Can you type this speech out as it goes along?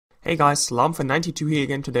Hey guys, Lamfa92 here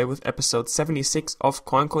again today with episode 76 of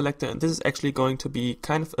Coin Collector, and this is actually going to be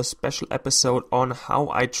kind of a special episode on how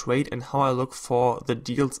I trade and how I look for the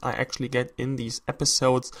deals I actually get in these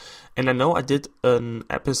episodes. And I know I did an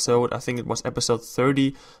episode, I think it was episode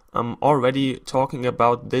 30, already talking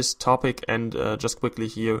about this topic, and just quickly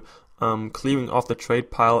here, clearing off the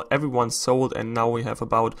trade pile, everyone sold, and now we have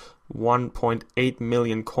about 1.8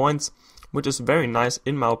 million coins, which is very nice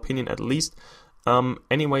in my opinion at least.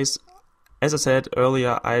 Anyways, as I said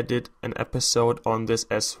earlier, I did an episode on this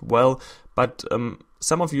as well, but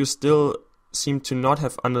some of you still seem to not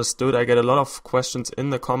have understood. I get a lot of questions in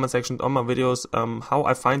the comment section on my videos, how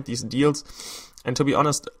I find these deals, and to be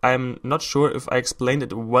honest, I'm not sure if I explained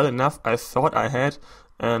it well enough. I thought I had,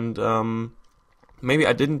 and maybe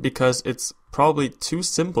I didn't, because it's probably too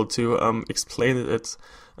simple to explain it.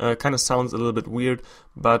 It kind of sounds a little bit weird,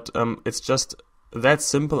 but it's just that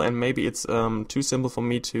simple, and maybe it's too simple for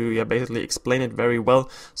me to basically explain it very well.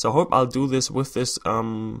 So I hope I'll do this with this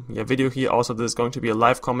video here. Also, this is going to be a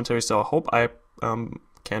live commentary, so I hope I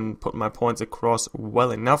can put my points across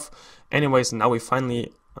well enough. Anyways, now we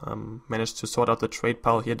finally managed to sort out the trade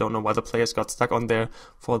pile here. Don't know why the players got stuck on there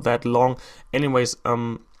for that long. Anyways,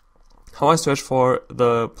 how I search for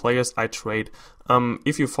the players I trade.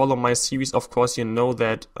 If you follow my series, of course, you know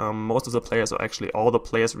that most of the players, or actually all the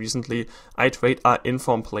players recently I trade, are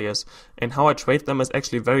inform players. And how I trade them is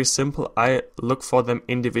actually very simple. I look for them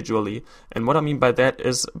individually. And what I mean by that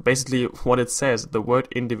is basically what it says, the word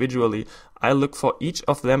individually. I look for each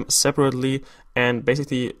of them separately and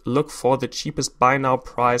basically look for the cheapest buy now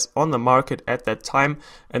price on the market at that time.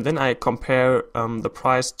 And then I compare the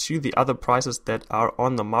price to the other prices that are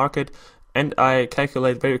on the market. And I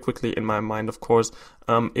calculate very quickly in my mind, of course,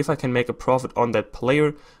 if I can make a profit on that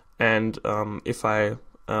player, and if I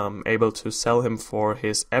am able to sell him for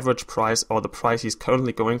his average price or the price he's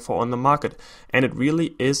currently going for on the market. And it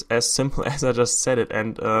really is as simple as I just said it.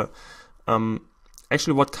 And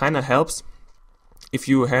actually what kind of helps, if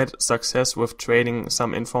you had success with trading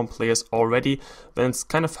some inform players already, then it's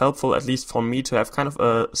kind of helpful, at least for me, to have kind of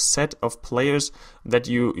a set of players that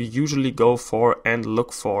you usually go for and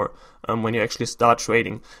look for when you actually start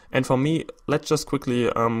trading. And for me, let's just quickly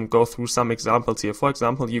go through some examples here. For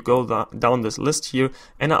example, you go down this list here,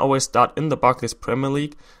 and I always start in the Barclays Premier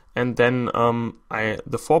League. And then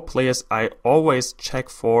the 4 players I always check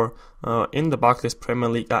for in the Barclays Premier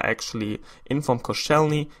League are actually Inform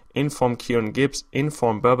Koscielny, Inform Kieran Gibbs,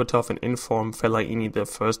 Inform Berbatov, and Inform Fellaini, the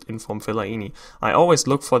first Inform Fellaini. I always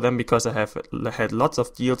look for them because I have had lots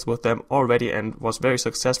of deals with them already and was very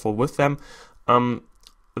successful with them.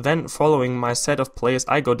 Then following my set of players,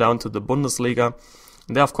 I go down to the Bundesliga.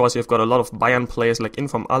 There, of course, you've got a lot of Bayern players like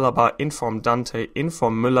Inform Alaba, Inform Dante,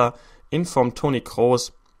 Inform Müller, Inform Toni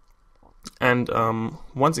Kroos. And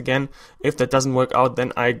once again, if that doesn't work out,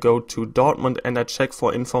 then I go to Dortmund and I check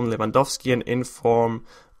for Inform Lewandowski and Inform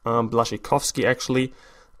Blaszczykowski actually.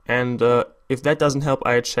 And if that doesn't help,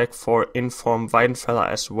 I check for Inform Weidenfeller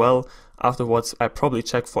as well. Afterwards, I probably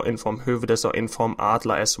check for Inform Hövedes or Inform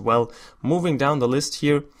Adler as well. Moving down the list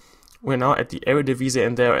here, we're now at the Eredivisie,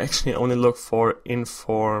 and there I actually only look for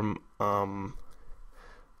Inform...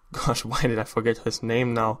 gosh, why did I forget his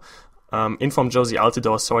name now? Inform Josie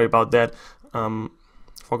Altidore, sorry about that.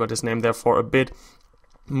 Forgot his name there for a bit.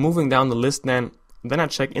 Moving down the list then I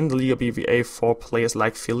check in the Liga BVA for players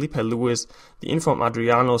like Felipe Luis, the Inform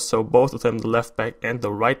Adriano, so both of them, the left back and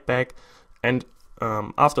the right back. And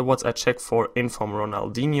afterwards I check for Inform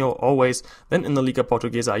Ronaldinho always. Then in the Liga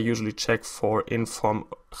Portuguesa I usually check for Inform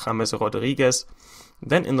James Rodriguez.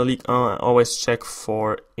 Then in the Ligue 1 I always check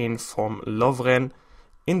for Inform Lovren.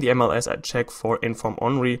 In the MLS, I check for Inform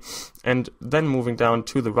Henry, and then moving down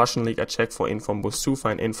to the Russian league, I check for Inform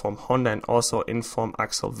Busufa and Inform Honda, and also Inform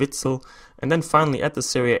Axel Witsel. And then finally at the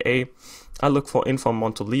Serie A, I look for Inform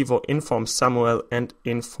Montolivo, Inform Samuel, and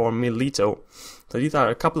Inform Milito. So these are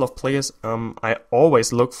a couple of players I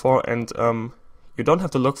always look for, and you don't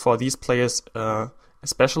have to look for these players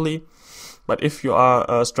especially. But if you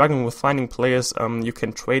are struggling with finding players you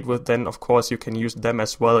can trade with, then of course you can use them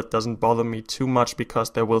as well. It doesn't bother me too much because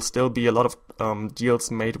there will still be a lot of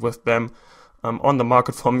deals made with them on the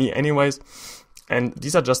market for me anyways. And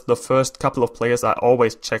these are just the first couple of players I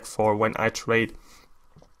always check for when I trade.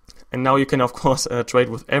 And now you can of course trade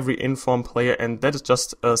with every inform player, and that is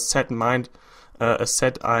just a set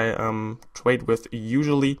I trade with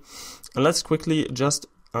usually. And let's quickly just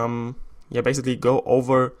basically go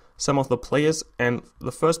over some of the players, and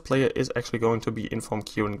the first player is actually going to be Inform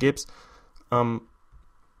Kieran Gibbs.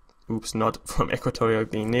 Not from Equatorial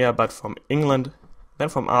Guinea, but from England. then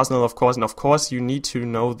from Arsenal, of course, and of course you need to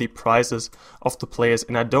know the prices of the players,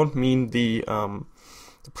 and I don't mean the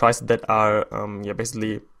prices that are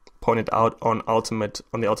basically pointed out on the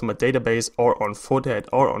Ultimate database or on Foothead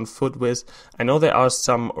or on Footwiz. I know there are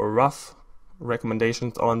some rough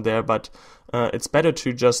recommendations on there, but it's better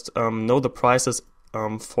to just know the prices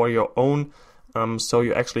for your own, so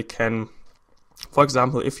you actually can, for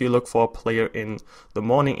example, if you look for a player in the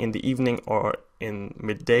morning, in the evening, or in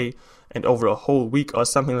midday, and over a whole week or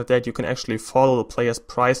something like that, you can actually follow the player's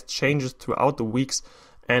price changes throughout the weeks,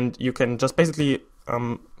 and you can just basically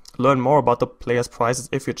learn more about the player's prices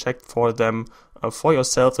if you check for them for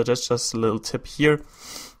yourself. So that's just a little tip here.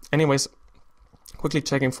 Anyways, quickly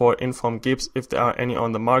checking for informed Gibbs if there are any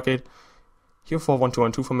on the market. Here for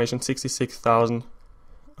 1-2-1-2 formation, 66,000,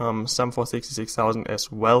 some for 66,000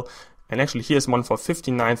 as well. And actually here's one for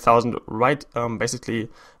 59,000, right basically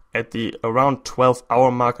at the around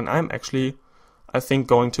 12-hour mark, and I'm actually, I think,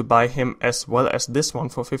 going to buy him as well as this one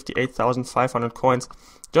for 58,500 coins,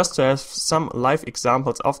 just to have some live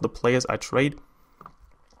examples of the players I trade.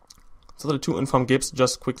 So the two informed Gibbs,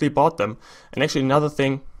 just quickly bought them. And actually another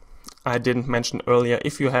thing I didn't mention earlier,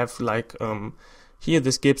 if you have like here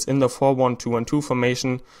this Gibbs in the 4-1-2-1-2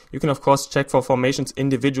 formation, you can of course check for formations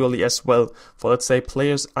individually as well. For let's say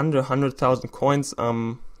players under 100,000 coins,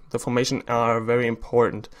 the formation are very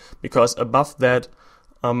important, because above that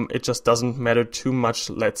it just doesn't matter too much.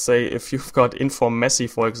 Let's say if you've got inform Messi,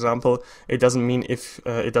 for example, it doesn't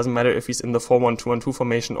matter if he's in the 4-1-2-1-2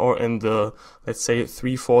 formation or in the, let's say,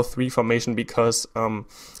 3-4-3 formation, because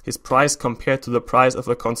his price compared to the price of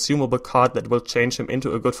a consumable card that will change him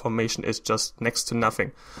into a good formation is just next to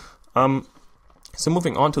nothing. So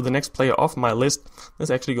moving on to the next player off my list, this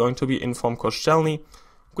is actually going to be inform Koscielny.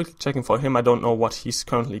 Quickly checking for him, I don't know what he's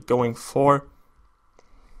currently going for.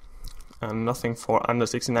 Nothing for under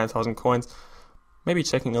 69,000 coins. Maybe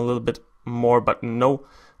checking a little bit more, but no.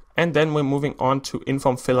 And then we're moving on to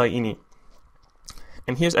inform Fellaini.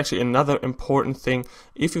 And here's actually another important thing.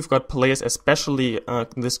 If you've got players, especially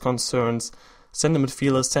this concerns center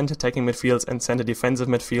midfielders, center attacking midfielders, and center defensive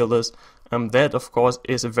midfielders, that of course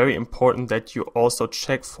is very important that you also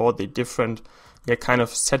check for the different kind of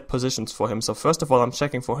set positions for him. So first of all, I'm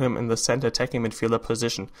checking for him in the center attacking midfielder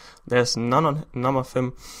position. There's none of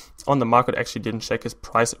him on the market. Actually didn't check his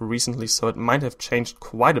price recently, so it might have changed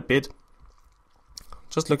quite a bit.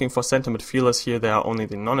 Just looking for center midfielders here. There are only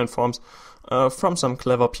the non-informs from some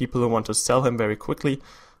clever people who want to sell him very quickly,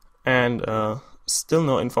 and still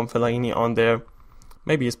no inform Fellaini on there.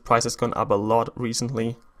 Maybe his price has gone up a lot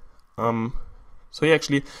recently. So yeah,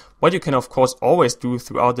 actually, what you can of course always do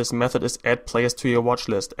throughout this method is add players to your watch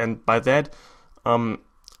list, and by that,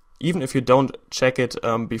 even if you don't check it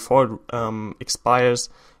before it expires,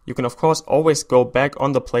 you can of course always go back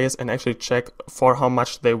on the players and actually check for how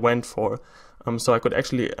much they went for. So I could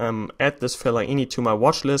actually add this Fellaini to my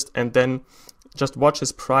watch list and then just watch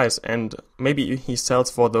his price, and maybe he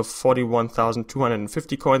sells for the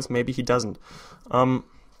 41,250 coins, maybe he doesn't.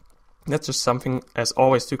 That's just something as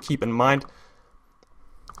always to keep in mind.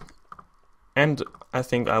 And I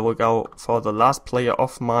think I will go for the last player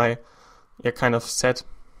of my kind of set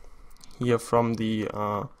here from the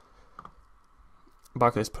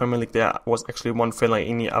Barclays Premier League. There was actually one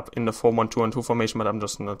Fellaini up in the 4-1-2-1-2 formation, but I'm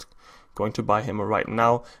just not going to buy him right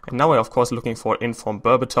now. And now we're of course looking for inform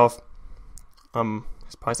Berbatov.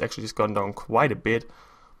 His price actually has gone down quite a bit.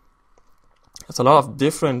 There's a lot of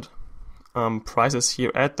different prices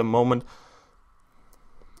here at the moment,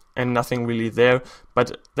 and nothing really there,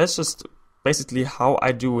 but that's just basically how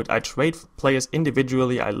I do it. I trade players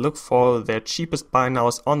individually. I look for their cheapest buy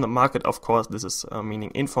nows on the market. Of course, this is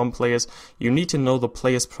meaning inform players. You need to know the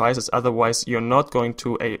players' prices, otherwise you're not going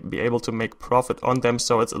to be able to make profit on them.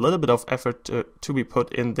 So it's a little bit of effort to be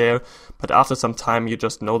put in there, but after some time you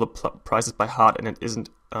just know the prices by heart, and it isn't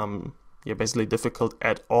basically difficult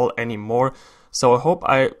at all anymore. So I hope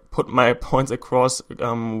I put my points across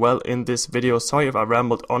well in this video. Sorry if I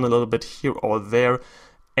rambled on a little bit here or there.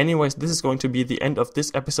 Anyways, this is going to be the end of this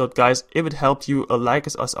episode, guys. If it helped you, a like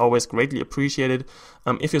is as always greatly appreciated.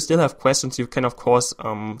 If you still have questions, you can of course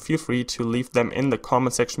feel free to leave them in the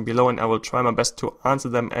comment section below, and I will try my best to answer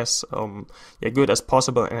them as good as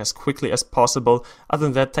possible and as quickly as possible. Other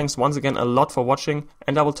than that, thanks once again a lot for watching,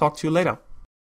 and I will talk to you later.